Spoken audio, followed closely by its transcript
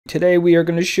Today we are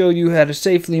going to show you how to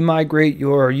safely migrate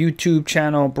your YouTube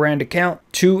channel brand account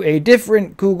to a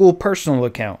different Google personal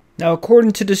account. Now,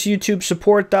 according to this YouTube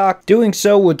support doc, doing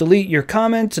so will delete your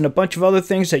comments and a bunch of other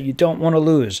things that you don't want to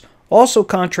lose. Also,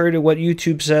 contrary to what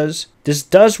YouTube says, this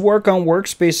does work on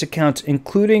Workspace accounts,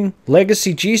 including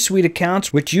legacy G Suite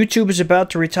accounts, which YouTube is about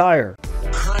to retire.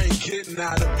 I ain't getting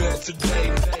out of bed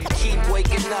today. Keep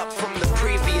waking up from the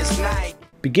previous night.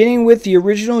 Beginning with the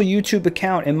original YouTube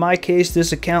account, in my case,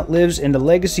 this account lives in the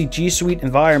legacy G Suite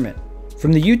environment.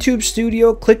 From the YouTube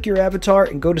Studio, click your avatar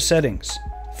and go to Settings.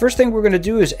 First thing we're going to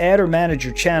do is add or manage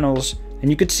your channels,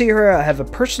 and you can see here I have a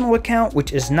personal account,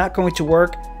 which is not going to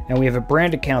work, and we have a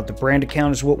brand account. The brand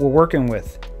account is what we're working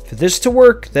with. For this to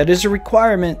work, that is a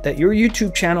requirement that your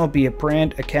YouTube channel be a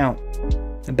brand account.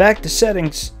 And back to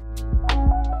Settings,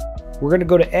 we're going to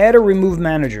go to Add or Remove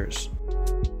Managers.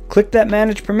 Click that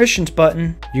Manage Permissions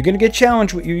button. You're going to get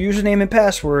challenged with your username and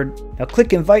password. Now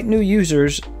click Invite New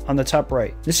Users on the top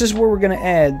right. This is where we're going to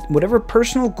add whatever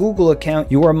personal Google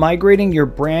account you are migrating your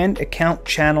brand account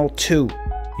channel to.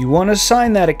 You want to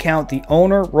assign that account the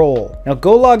owner role. Now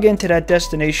go log into that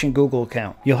destination Google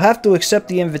account. You'll have to accept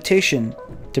the invitation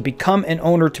to become an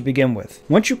owner to begin with.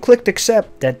 Once you clicked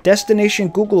accept, that destination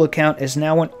Google account is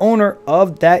now an owner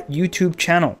of that YouTube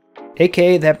channel,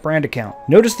 aka that brand account.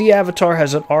 Notice the avatar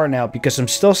has an R now because I'm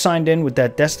still signed in with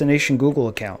that destination Google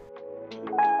account.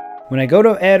 When I go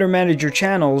to add or manage your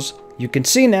channels, you can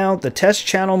see now the test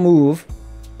channel move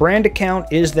brand account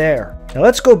is there. Now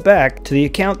let's go back to the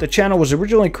account the channel was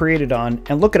originally created on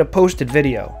and look at a posted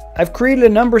video. I've created a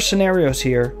number of scenarios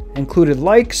here, included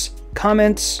likes,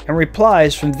 comments, and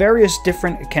replies from various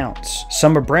different accounts.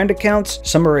 Some are brand accounts,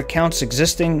 some are accounts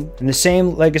existing in the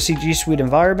same legacy G Suite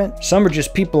environment, some are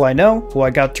just people I know who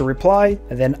I got to reply,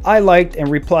 and then I liked and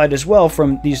replied as well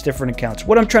from these different accounts.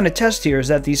 What I'm trying to test here is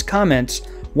that these comments,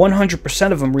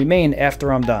 100% of them remain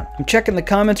after I'm done. I'm checking the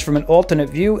comments from an alternate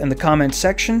view in the comments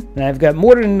section, and I've got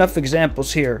more than enough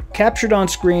examples here captured on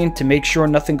screen to make sure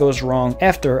nothing goes wrong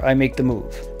after I make the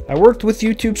move. I worked with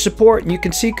YouTube support, and you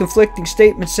can see conflicting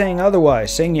statements saying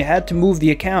otherwise, saying you had to move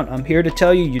the account. I'm here to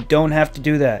tell you, you don't have to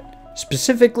do that.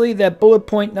 Specifically, that bullet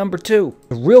point number 2.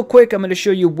 Real quick, I'm going to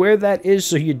show you where that is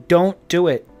so you don't do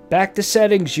it. Back to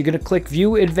Settings, you're going to click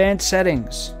View Advanced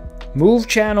Settings. Move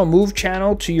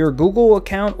channel to your Google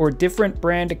account or different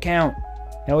brand account.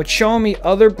 Now it's showing me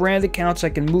other brand accounts I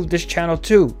can move this channel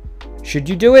to. Should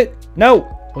you do it?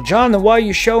 No. Well, John, then why are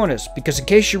you showing us? Because in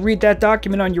case you read that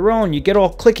document on your own, you get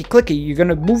all clicky, you're going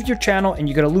to move your channel and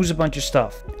you're going to lose a bunch of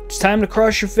stuff. It's time to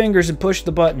cross your fingers and push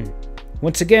the button.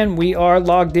 Once again, we are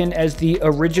logged in as the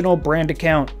original brand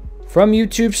account. From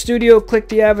YouTube Studio, click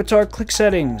the avatar, click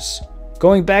Settings.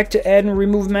 Going back to Add and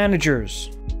Remove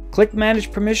Managers. Click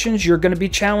Manage Permissions, you're going to be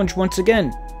challenged once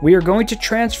again. We are going to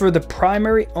transfer the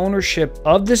primary ownership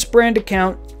of this brand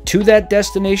account to that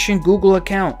destination Google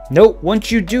account. Note,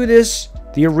 once you do this,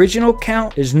 the original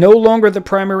account is no longer the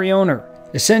primary owner.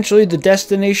 Essentially, the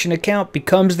destination account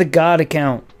becomes the God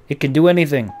account. It can do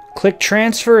anything. Click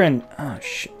transfer and... oh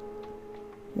shit.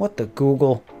 What the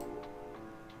Google?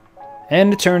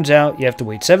 And it turns out you have to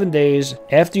wait 7 days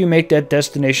after you make that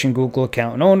destination Google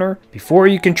account an owner before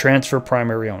you can transfer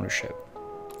primary ownership.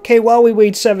 Okay, while we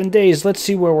wait 7 days, let's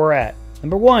see where we're at.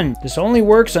 Number 1, this only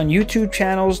works on YouTube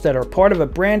channels that are part of a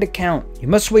brand account. You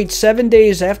must wait 7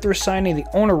 days after assigning the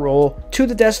owner role to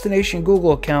the destination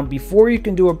Google account before you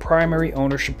can do a primary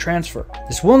ownership transfer.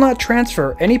 This will not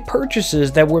transfer any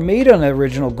purchases that were made on the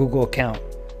original Google account,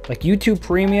 like YouTube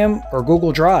Premium or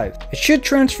Google Drive. It should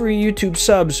transfer your YouTube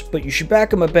subs, but you should back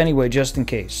them up anyway just in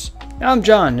case. Now I'm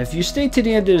John. If you stay to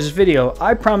the end of this video,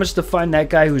 I promise to find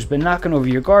that guy who's been knocking over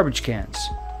your garbage cans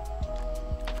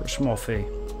for a small fee.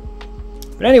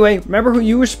 But anyway, remember who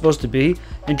you were supposed to be,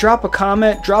 and drop a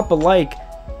comment, drop a like,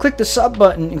 click the sub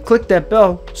button, and click that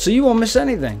bell so you won't miss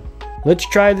anything. Let's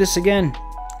try this again.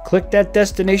 Click that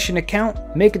destination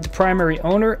account, make it the primary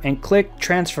owner, and click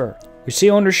transfer. We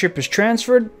see ownership is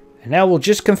transferred, and now we'll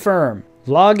just confirm.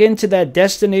 Log into that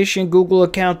destination Google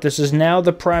account. This is now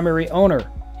the primary owner.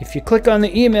 If you click on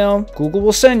the email Google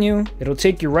will send you, it'll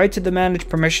take you right to the Manage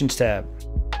Permissions tab.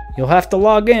 You'll have to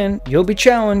log in, you'll be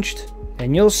challenged,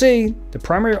 and you'll see the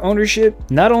primary ownership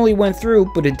not only went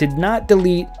through, but it did not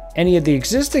delete any of the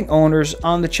existing owners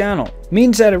on the channel.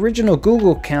 Means that original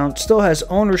Google account still has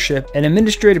ownership and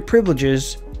administrative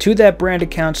privileges to that brand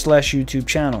account / YouTube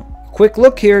channel. Quick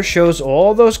look here shows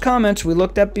all those comments we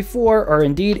looked at before are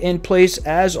indeed in place,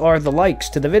 as are the likes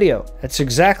to the video. That's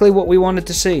exactly what we wanted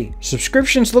to see.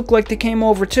 Subscriptions look like they came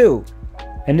over too,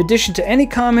 in addition to any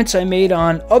comments I made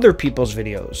on other people's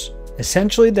videos.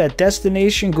 Essentially, that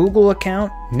destination Google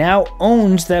account now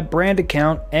owns that brand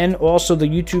account and also the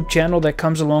YouTube channel that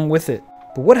comes along with it.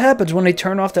 But what happens when they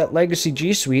turn off that legacy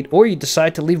G Suite or you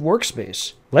decide to leave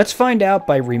Workspace? Let's find out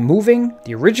by removing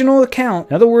the original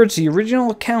account. In other words, the original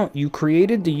account you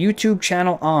created the YouTube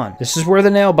channel on. This is where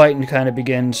the nail biting kind of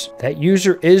begins. That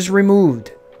user is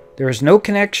removed. There is no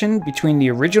connection between the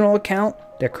original account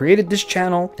that created this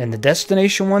channel and the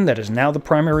destination one that is now the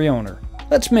primary owner.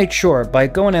 Let's make sure by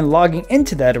going and logging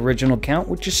into that original account,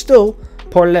 which is still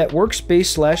part of that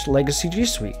Workspace / Legacy G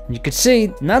Suite. You can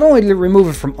see, not only did it remove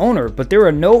it from owner, but there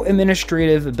are no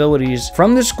administrative abilities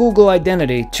from this Google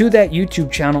identity to that YouTube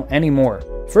channel anymore.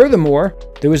 Furthermore,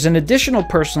 there was an additional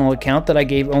personal account that I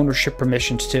gave ownership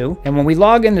permissions to, and when we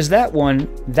log in as that one,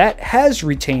 that has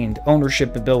retained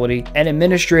ownership ability and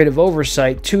administrative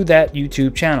oversight to that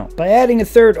YouTube channel. By adding a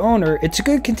third owner, it's a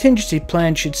good contingency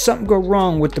plan should something go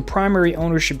wrong with the primary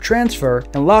ownership transfer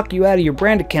and lock you out of your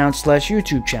brand account /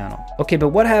 YouTube channel. Okay, but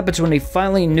what happens when they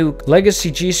finally nuke Legacy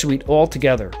G Suite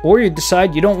altogether? Or you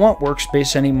decide you don't want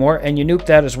Workspace anymore and you nuke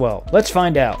that as well? Let's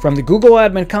find out. From the Google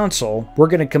Admin Console, we're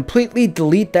going to completely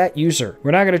delete that user.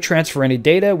 We're not going to transfer any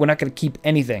data. We're not going to keep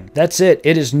anything. That's it.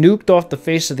 It is nuked off the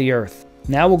face of the earth.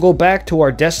 Now we'll go back to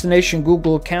our destination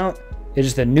Google account. It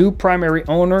is the new primary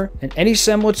owner, and any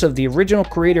semblance of the original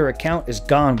creator account is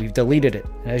gone. We've deleted it.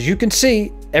 And as you can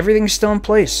see, everything's still in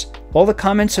place. All the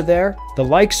comments are there, the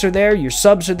likes are there, your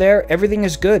subs are there, everything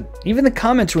is good. Even the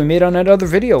comments we made on that other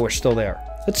video are still there.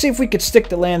 Let's see if we could stick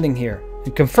the landing here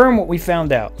and confirm what we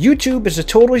found out. YouTube is a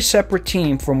totally separate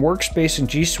team from Workspace and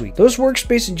G Suite. Those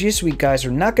Workspace and G Suite guys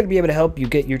are not going to be able to help you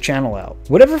get your channel out.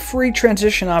 Whatever free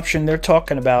transition option they're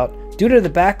talking about, due to the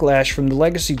backlash from the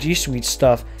legacy G Suite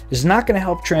stuff, is not going to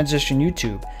help transition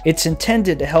YouTube. It's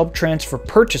intended to help transfer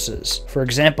purchases, for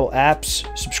example, apps,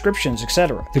 subscriptions,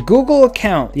 etc. The Google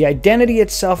account, the identity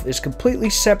itself, is completely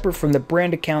separate from the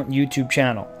brand account YouTube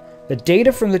channel. The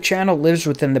data from the channel lives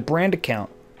within the brand account.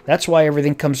 That's why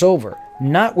everything comes over,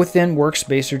 not within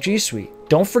Workspace or G Suite.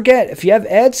 Don't forget, if you have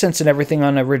AdSense and everything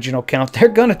on the original account, they're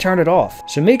going to turn it off.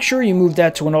 So make sure you move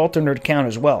that to an alternate account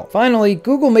as well. Finally,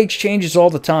 Google makes changes all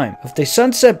the time. If they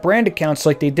sunset brand accounts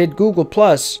like they did Google+,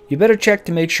 you better check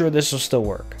to make sure this will still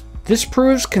work. This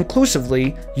proves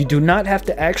conclusively you do not have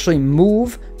to actually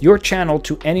move your channel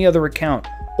to any other account.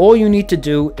 All you need to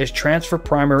do is transfer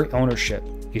primary ownership.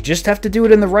 You just have to do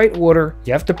it in the right order.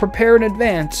 You have to prepare in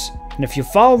advance. And if you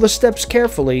follow the steps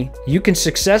carefully, you can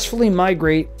successfully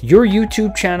migrate your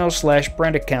YouTube channel /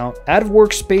 brand account out of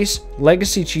Workspace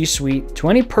Legacy G Suite to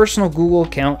any personal Google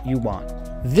account you want.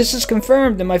 This is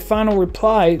confirmed in my final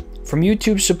reply from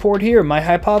YouTube support here, my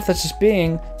hypothesis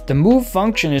being the move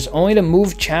function is only to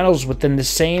move channels within the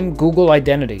same Google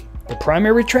identity. The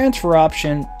primary transfer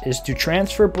option is to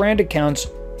transfer brand accounts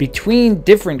between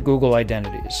different Google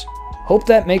identities. Hope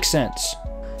that makes sense.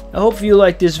 I hope you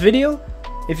liked this video.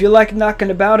 If you like knocking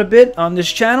about a bit on this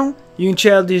channel, you can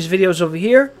check out these videos over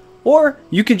here, or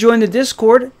you can join the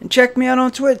Discord and check me out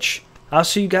on Twitch. I'll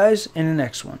see you guys in the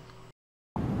next one.